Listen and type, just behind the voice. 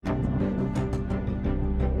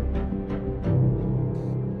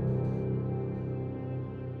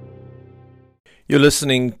You're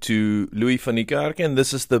listening to Louis van Niekerk, and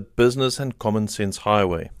this is the Business and Common Sense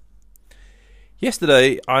Highway.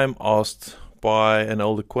 Yesterday, I'm asked by an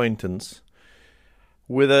old acquaintance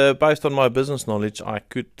whether, based on my business knowledge, I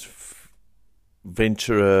could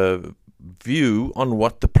venture a view on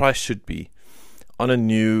what the price should be on a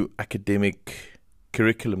new academic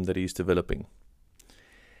curriculum that he's developing.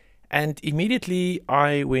 And immediately,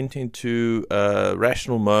 I went into a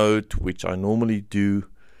rational mode, which I normally do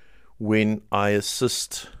when I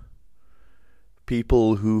assist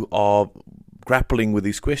people who are grappling with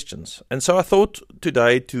these questions. And so I thought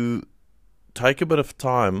today to take a bit of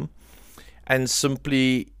time and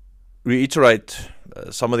simply reiterate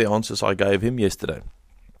some of the answers I gave him yesterday.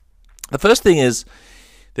 The first thing is,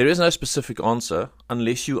 there is no specific answer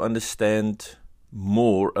unless you understand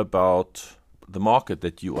more about the market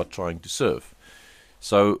that you are trying to serve.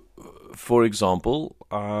 So, for example,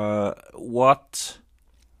 what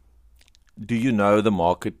do you know the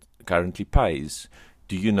market currently pays?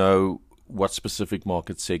 Do you know what specific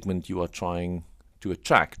market segment you are trying to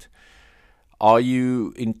attract? Are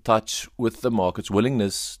you in touch with the market's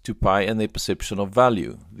willingness to pay and their perception of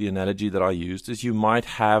value? The analogy that I used is you might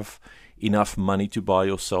have enough money to buy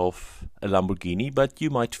yourself a Lamborghini, but you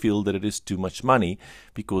might feel that it is too much money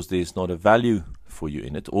because there's not a value for you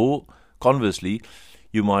in it. Or conversely,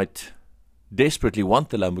 you might desperately want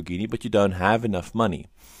the Lamborghini, but you don't have enough money.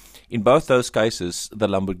 In both those cases, the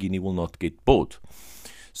Lamborghini will not get bought.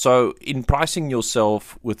 So, in pricing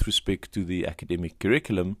yourself with respect to the academic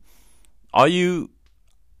curriculum, are you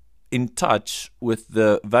in touch with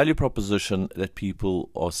the value proposition that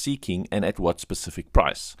people are seeking and at what specific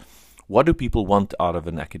price? What do people want out of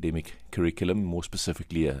an academic curriculum, more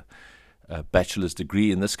specifically a bachelor's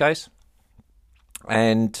degree in this case?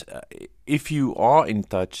 And if you are in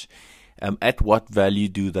touch, at what value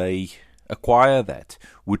do they acquire that?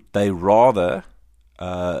 Would they rather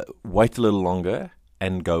wait a little longer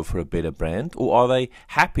and go for a better brand, or are they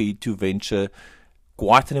happy to venture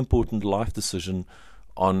quite an important life decision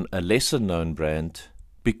on a lesser known brand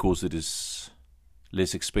because it is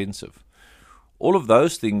less expensive? All of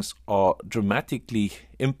those things are dramatically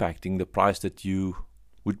impacting the price that you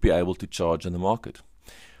would be able to charge in the market.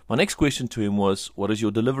 My next question to him was, what is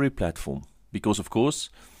your delivery platform? Because, of course,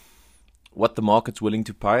 what the market's willing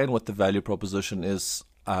to pay and what the value proposition is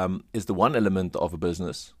the one element of a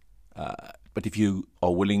business. But if you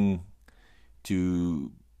are willing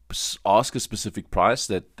to ask a specific price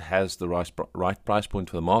that has the right price point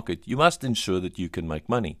for the market, you must ensure that you can make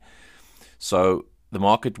money. So the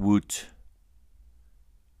market would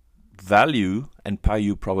value and pay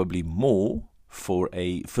you probably more for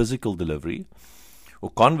a physical delivery, or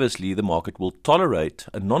conversely, the market will tolerate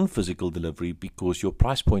a non-physical delivery because your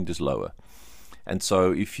price point is lower. And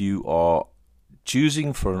so if you are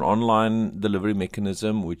choosing for an online delivery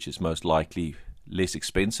mechanism, which is most likely less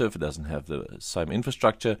expensive, it doesn't have the same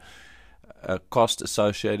infrastructure cost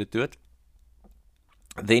associated to it,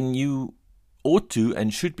 then you ought to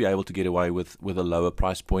and should be able to get away with a lower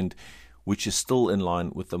price point, which is still in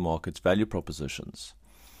line with the market's value propositions.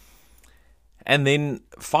 And then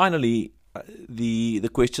finally, the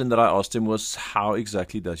question that I asked him was, how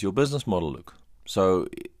exactly does your business model look? So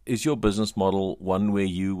is your business model one where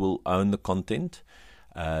you will own the content,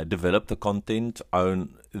 develop the content,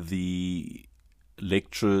 own the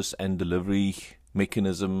lectures and delivery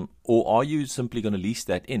mechanism, or are you simply going to lease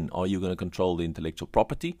that in? Are you going to control the intellectual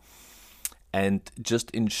property and just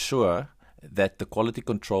ensure that the quality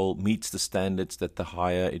control meets the standards that the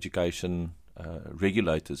higher education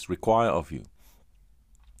regulators require of you?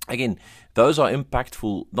 Again, those are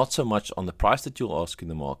impactful not so much on the price that you'll ask in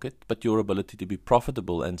the market, but your ability to be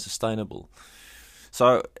profitable and sustainable.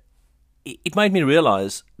 So it made me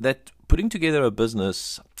realize that putting together a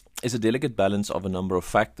business is a delicate balance of a number of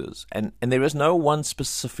factors, and there is no one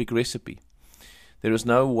specific recipe. There is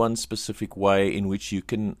no one specific way in which you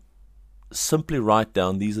can simply write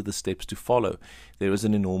down these are the steps to follow. There is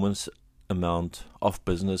an enormous amount of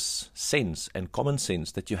business sense and common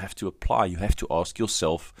sense that you have to apply. You have to ask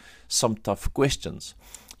yourself some tough questions.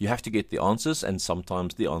 You have to get the answers, and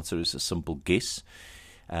sometimes the answer is a simple guess,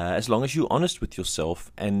 as long as you're honest with yourself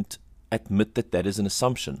and admit that that is an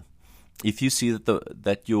assumption. If you see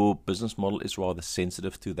that your business model is rather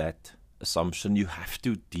sensitive to that assumption, you have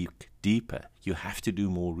to dig deeper. You have to do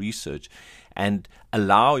more research and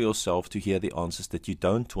allow yourself to hear the answers that you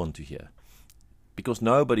don't want to hear. Because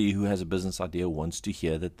nobody who has a business idea wants to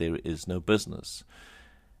hear that there is no business.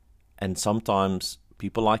 And sometimes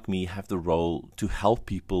people like me have the role to help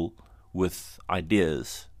people with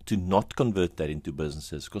ideas to not convert that into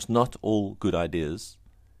businesses, because not all good ideas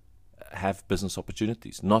have business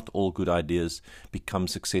opportunities. Not all good ideas become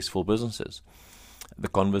successful businesses. The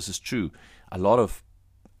converse is true. A lot of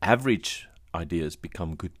average ideas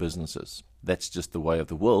become good businesses. That's just the way of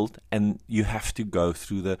the world, and you have to go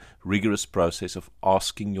through the rigorous process of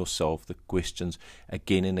asking yourself the questions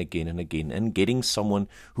again and again and again, and getting someone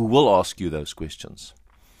who will ask you those questions.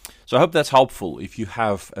 So I hope that's helpful. If you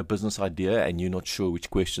have a business idea and you're not sure which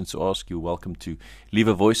questions to ask, you're welcome to leave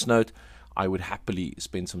a voice note. I would happily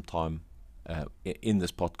spend some time in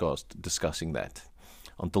this podcast discussing that.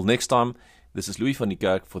 Until next time, this is Louis van die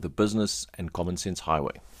Kerk for the Business and Common Sense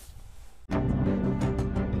Highway.